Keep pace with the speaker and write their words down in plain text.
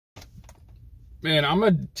Man, I'm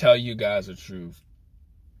going to tell you guys the truth.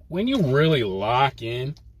 When you really lock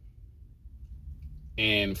in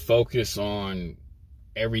and focus on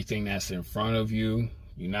everything that's in front of you,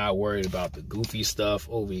 you're not worried about the goofy stuff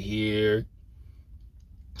over here,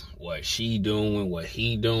 what she doing, what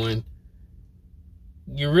he doing.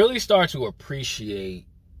 You really start to appreciate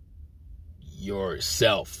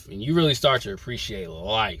yourself, and you really start to appreciate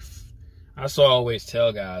life. That's what I always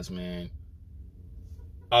tell guys, man.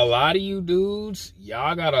 A lot of you dudes,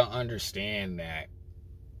 y'all gotta understand that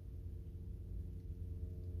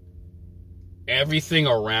everything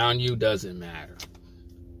around you doesn't matter.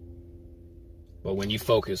 But when you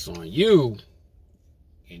focus on you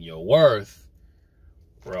and your worth,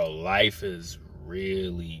 bro, life is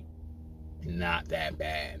really not that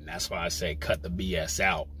bad. And that's why I say cut the BS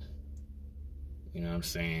out. You know what I'm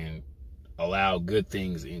saying? Allow good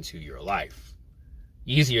things into your life.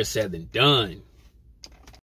 Easier said than done.